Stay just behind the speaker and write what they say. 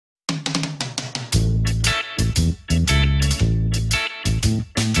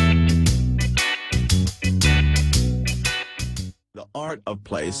art of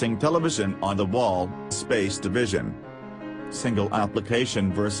placing television on the wall, space division. Single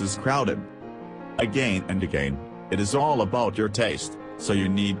application versus crowded. Again and again, it is all about your taste, so you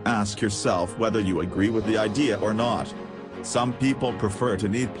need ask yourself whether you agree with the idea or not. Some people prefer to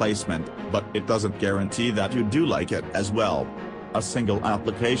need placement, but it doesn't guarantee that you do like it as well. A single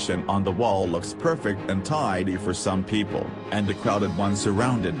application on the wall looks perfect and tidy for some people, and a crowded one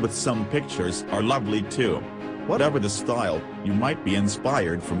surrounded with some pictures are lovely too. Whatever the style, you might be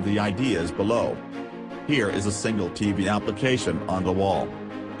inspired from the ideas below. Here is a single TV application on the wall.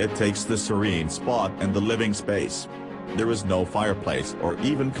 It takes the serene spot in the living space. There is no fireplace or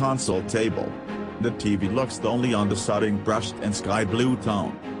even console table. The TV looks only on the setting brushed and sky blue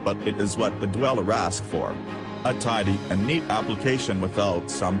tone, but it is what the dweller asked for. A tidy and neat application without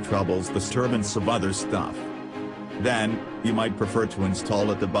some troubles disturbance of other stuff. Then, you might prefer to install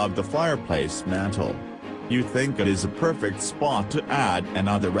it above the fireplace mantle. You think it is a perfect spot to add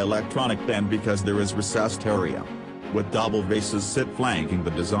another electronic bin because there is recessed area. With double vases sit flanking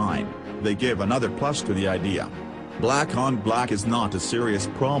the design, they give another plus to the idea. Black on black is not a serious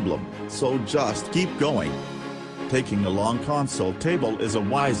problem, so just keep going. Taking a long console table is a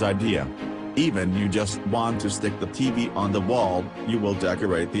wise idea. Even you just want to stick the TV on the wall, you will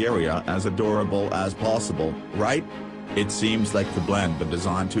decorate the area as adorable as possible, right? It seems like to blend the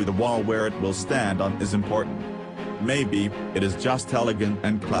design to the wall where it will stand on is important. Maybe, it is just elegant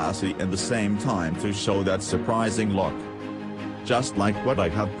and classy at the same time to show that surprising look. Just like what I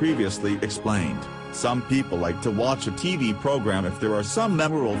have previously explained, some people like to watch a TV program if there are some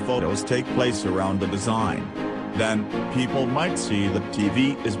memorable photos take place around the design. Then, people might see that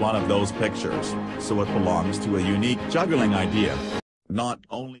TV is one of those pictures, so it belongs to a unique juggling idea. Not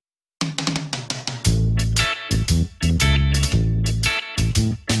only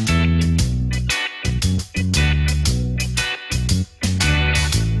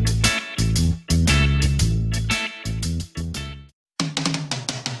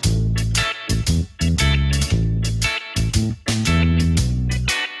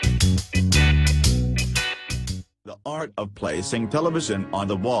the art of placing television on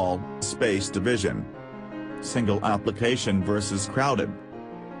the wall, space division. Single application versus crowded.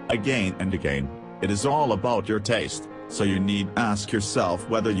 Again and again, it is all about your taste, so you need ask yourself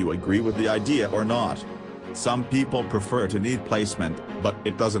whether you agree with the idea or not. Some people prefer to need placement, but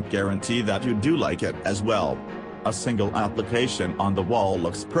it doesn't guarantee that you do like it as well. A single application on the wall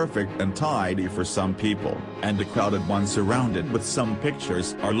looks perfect and tidy for some people, and a crowded one surrounded with some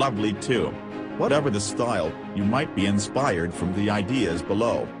pictures are lovely too. Whatever the style, you might be inspired from the ideas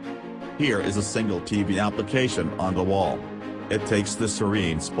below. Here is a single TV application on the wall. It takes the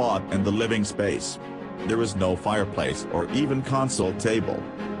serene spot in the living space. There is no fireplace or even console table.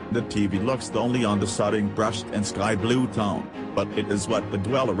 The TV looks only on the setting brushed and sky blue tone, but it is what the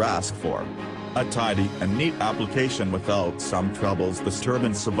dweller asked for. A tidy and neat application without some troubles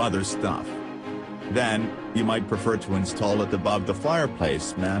disturbance of other stuff. Then, you might prefer to install it above the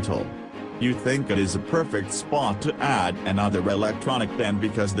fireplace mantle. You think it is a perfect spot to add another electronic bin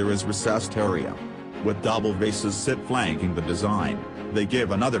because there is recessed area. With double vases sit flanking the design, they give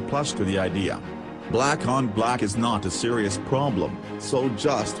another plus to the idea. Black on black is not a serious problem, so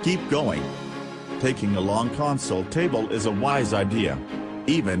just keep going. Taking a long console table is a wise idea.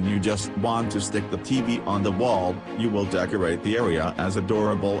 Even you just want to stick the TV on the wall, you will decorate the area as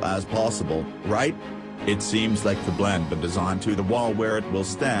adorable as possible, right? It seems like to blend the design to the wall where it will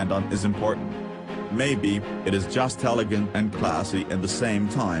stand on is important. Maybe, it is just elegant and classy at the same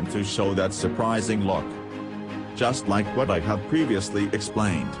time to show that surprising look. Just like what I have previously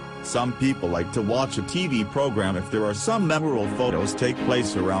explained, some people like to watch a TV program if there are some memorable photos take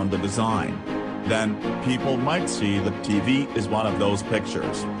place around the design. Then, people might see that TV is one of those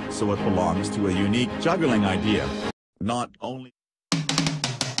pictures, so it belongs to a unique juggling idea. Not only